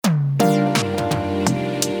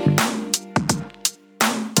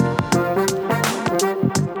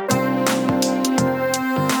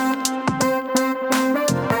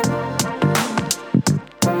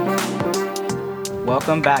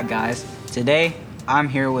Welcome back, guys. Today, I'm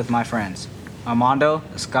here with my friends, Armando,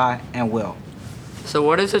 Scott, and Will. So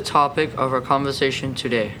what is the topic of our conversation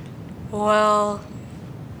today? Well,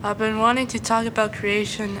 I've been wanting to talk about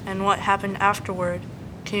creation and what happened afterward.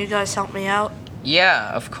 Can you guys help me out?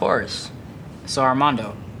 Yeah, of course. So,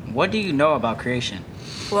 Armando, what do you know about creation?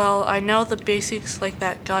 Well, I know the basics like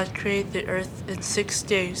that God created the earth in 6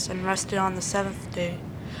 days and rested on the seventh day,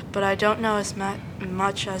 but I don't know as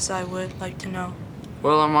much as I would like to know.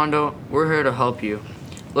 Well, Armando, we're here to help you.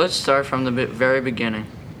 Let's start from the very beginning.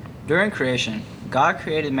 During creation, God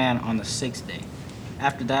created man on the sixth day.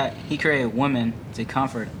 After that, he created woman to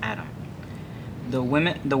comfort Adam. The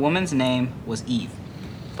woman's name was Eve.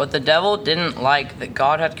 But the devil didn't like that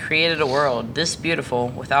God had created a world this beautiful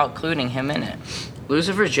without including him in it.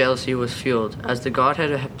 Lucifer's jealousy was fueled as the Godhead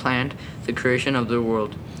had planned the creation of the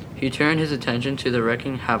world. He turned his attention to the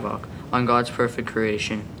wreaking havoc on God's perfect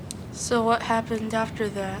creation. So what happened after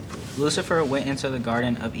that? Lucifer went into the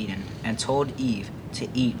Garden of Eden and told Eve to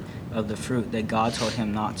eat of the fruit that God told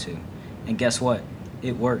him not to. And guess what?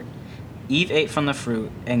 It worked. Eve ate from the fruit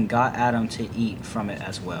and got Adam to eat from it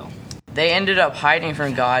as well. They ended up hiding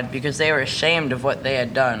from God because they were ashamed of what they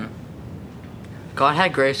had done. God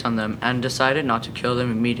had grace on them and decided not to kill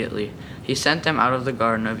them immediately. He sent them out of the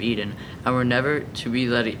Garden of Eden and were never to be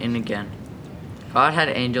let in again. God had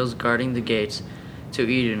angels guarding the gates to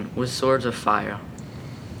Eden with swords of fire.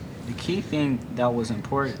 The key thing that was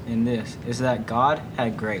important in this is that God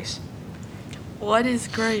had grace. What is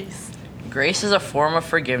grace? Grace is a form of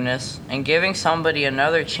forgiveness and giving somebody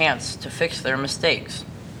another chance to fix their mistakes.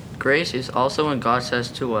 Grace is also when God says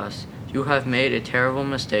to us, "You have made a terrible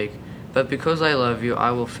mistake, but because I love you,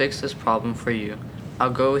 I will fix this problem for you.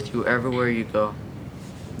 I'll go with you everywhere you go."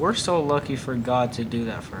 We're so lucky for God to do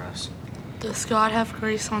that for us. Does God have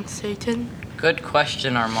grace on Satan? Good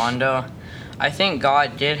question, Armando. I think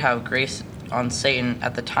God did have grace on Satan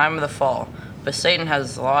at the time of the fall, but Satan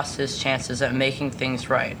has lost his chances at making things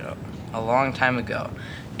right a long time ago.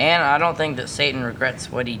 And I don't think that Satan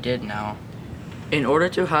regrets what he did now. In order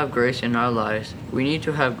to have grace in our lives, we need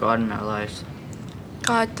to have God in our lives.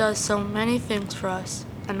 God does so many things for us,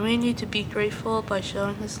 and we need to be grateful by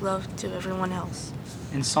showing his love to everyone else.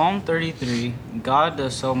 In Psalm 33, God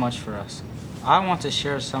does so much for us. I want to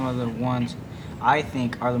share some of the ones I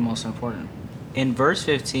think are the most important. In verse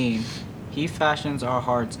 15, he fashions our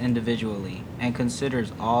hearts individually and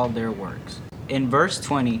considers all their works. In verse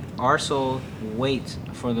 20, our soul waits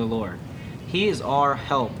for the Lord. He is our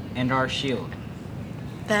help and our shield.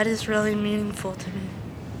 That is really meaningful to me.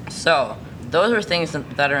 So, those are things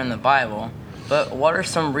that are in the Bible, but what are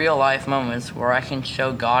some real life moments where I can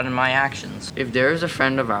show God in my actions? If there is a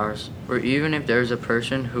friend of ours, or even if there is a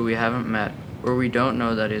person who we haven't met, or we don't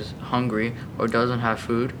know that is hungry or doesn't have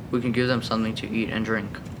food, we can give them something to eat and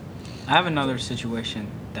drink. I have another situation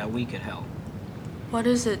that we could help. What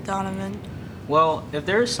is it, Donovan? Well, if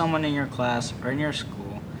there is someone in your class or in your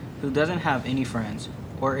school who doesn't have any friends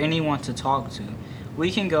or anyone to talk to,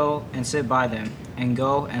 we can go and sit by them and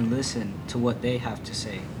go and listen to what they have to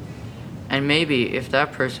say. And maybe if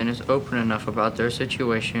that person is open enough about their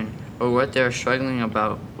situation or what they're struggling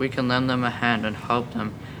about, we can lend them a hand and help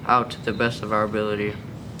them out to the best of our ability.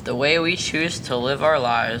 The way we choose to live our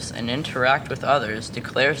lives and interact with others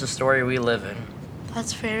declares the story we live in.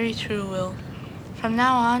 That's very true, Will. From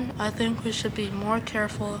now on, I think we should be more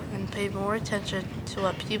careful and pay more attention to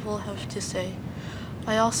what people have to say.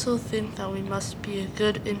 I also think that we must be a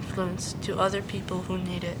good influence to other people who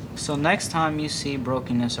need it. So next time you see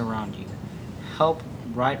brokenness around you, help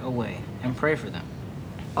right away and pray for them.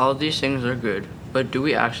 All these things are good, but do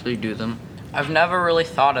we actually do them? I've never really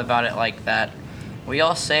thought about it like that. We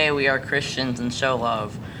all say we are Christians and show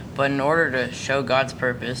love, but in order to show God's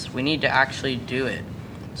purpose, we need to actually do it.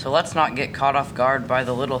 So let's not get caught off guard by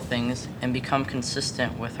the little things and become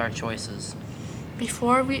consistent with our choices.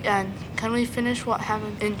 Before we end, can we finish what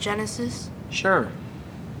happened in Genesis? Sure.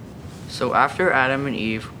 So after Adam and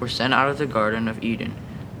Eve were sent out of the Garden of Eden,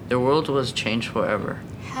 the world was changed forever.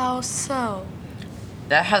 How so?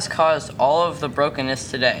 That has caused all of the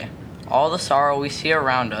brokenness today. All the sorrow we see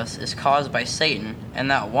around us is caused by Satan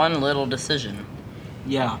and that one little decision.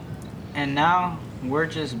 Yeah. And now we're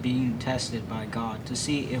just being tested by God to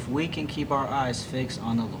see if we can keep our eyes fixed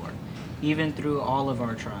on the Lord, even through all of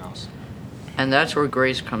our trials. And that's where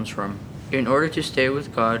grace comes from. In order to stay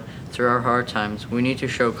with God through our hard times, we need to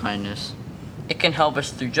show kindness. It can help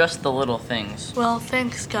us through just the little things. Well,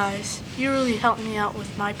 thanks, guys. You really helped me out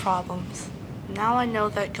with my problems. Now I know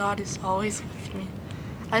that God is always with me.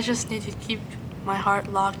 I just need to keep my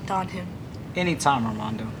heart locked on him. Anytime,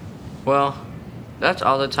 Armando. Well, that's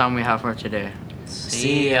all the time we have for today.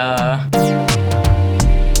 See ya.